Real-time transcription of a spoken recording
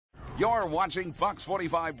You're watching Fox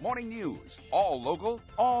 45 Morning News. All local,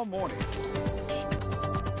 all morning.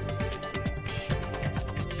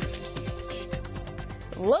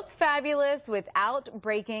 Look fabulous without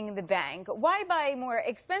breaking the bank. Why buy more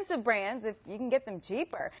expensive brands if you can get them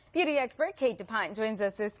cheaper? Beauty expert Kate De Ponte joins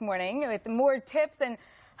us this morning with more tips, and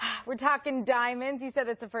we're talking diamonds. You said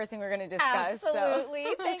that's the first thing we're going to discuss. Absolutely.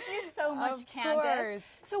 So. Thank you so much, Candace. Course.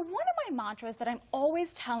 So one of my mantras that I'm always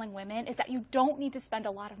telling women is that you don't need to spend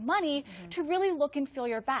a lot of money to really look and feel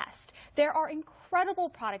your best. There are incredible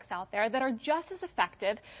products out there that are just as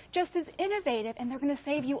effective, just as innovative, and they're going to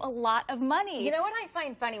save you a lot of money. You know what I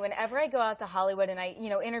find funny? Whenever I go out to Hollywood and I,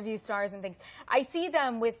 interview stars and things, I see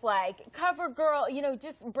them with like CoverGirl,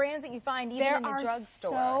 just brands that you find even in the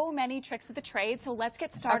drugstore. There are so many tricks of the trade, so let's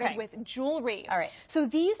get started with jewelry. All right. So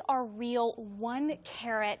these are real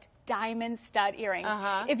 1-carat diamond stud earrings.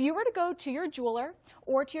 If you were to go to your jeweler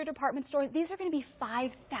or to your department store, these are going to be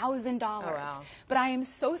 $5,000. Oh, wow. But I am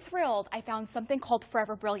so thrilled I found something called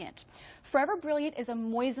Forever Brilliant. Forever Brilliant is a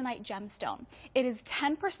moissanite gemstone. It is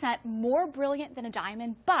 10% more brilliant than a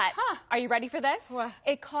diamond, but are you ready for this? What?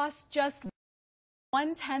 It costs just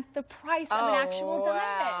 1/10 the price of an actual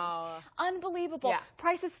diamond. Unbelievable. Yeah.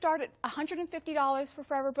 Prices start at $150 for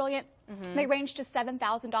Forever Brilliant. They range to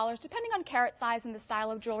 $7,000 depending on carat size and the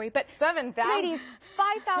style of jewelry. But $7,000. ladies,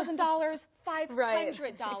 $5,000, $500. Right.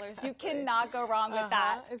 Exactly. You cannot go wrong with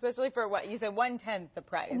that. Especially for what? You said 1/10 the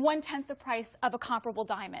price. 1/10 the price of a comparable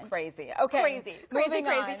diamond. Crazy. Okay. Crazy. Moving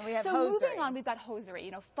on, we have hosiery. Moving on, we've got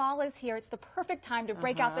hosiery. Fall is here. It's the perfect time to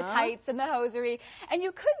break out the tights and the hosiery. And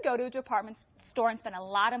you could go to a department store and spend a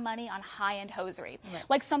lot of money on high-end hosiery. Right.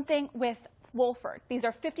 Like something with Wolford. These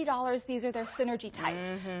are $50. These are their Synergy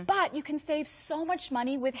tights. But you can save so much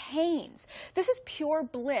money with Hanes. This is Pure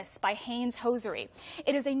Bliss by Hanes Hosiery.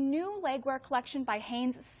 It is a new legwear collection by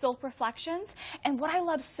Hanes Silk Reflections. And what I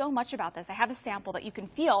love so much about this, I have a sample that you can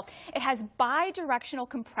feel. It has bi-directional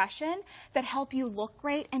compression that help you look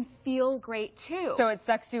great and feel great too. So it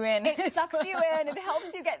sucks you in. It sucks you in. It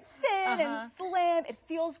helps you get thin and slim. It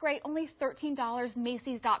feels great. Only $13.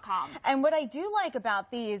 Macy's.com. And what I do like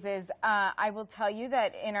about these is I will tell you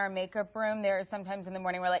that in our makeup room, there are sometimes in the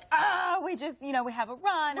morning we're like, we just, we have a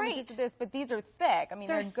run and we just do this, but these are thick. I mean,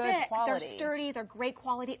 they're good thick, quality. They're sturdy, they're great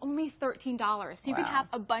quality, only $13. So you can have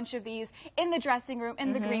a bunch of these in the dressing room,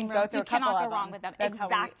 in the green room. You cannot go wrong with them. That's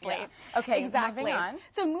exactly. Okay, exactly. Moving on.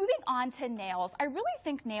 So moving on to nails, I really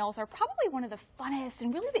think nails are probably one of the funnest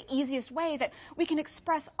and really the easiest way that we can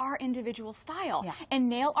express our individual style. Yeah. And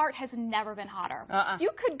nail art has never been hotter. You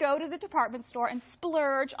could go to the department store and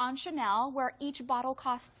splurge on Chanel, where each bottle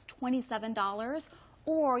costs $27,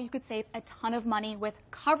 or you could save a ton of money with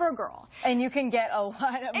CoverGirl. And you can get a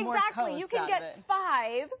lot of more Exactly. You can get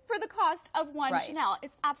 5 for the cost of one Chanel.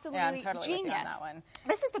 It's absolutely I'm totally genius. with you on that one.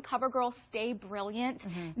 This is the CoverGirl Stay Brilliant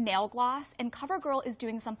nail gloss, and CoverGirl is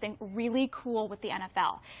doing something really cool with the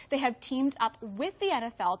NFL. They have teamed up with the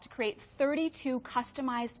NFL to create 32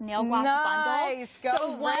 customized nail gloss bundles. Go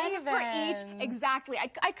so one Ravens. for each. Exactly. I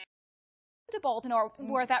to Baltimore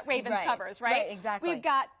wore that Ravens covers, right? Right, exactly. We've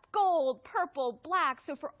got gold, purple, black.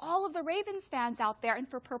 So for all of the Ravens fans out there, and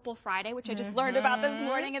for Purple Friday, which I just learned about this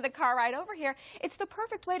morning in the car ride over here, it's the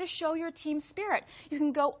perfect way to show your team spirit. You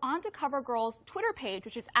can go onto CoverGirl's Twitter page,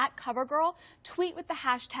 which is @CoverGirl, tweet with the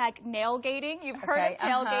hashtag nailgating. You've heard of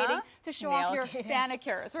tailgating, to show off your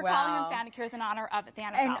fanicures. We're calling them fanicures in honor of the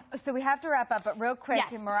NFL. And so we have to wrap up, but real quick,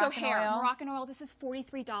 Moroccan so hair, oil. Moroccan oil, this is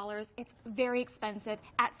 $43. It's very expensive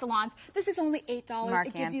at salons. This is only $8.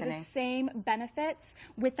 It gives you the same benefits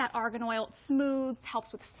with that argan oil. It smooths,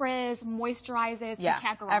 helps with frizz, moisturizes. You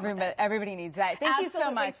can't go wrong with it. Everybody needs that. Thank you so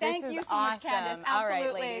much. Thank you so much, Candace. Absolutely. All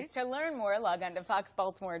right, ladies. To learn more, log on to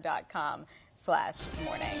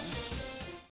foxbaltimore.com/morning.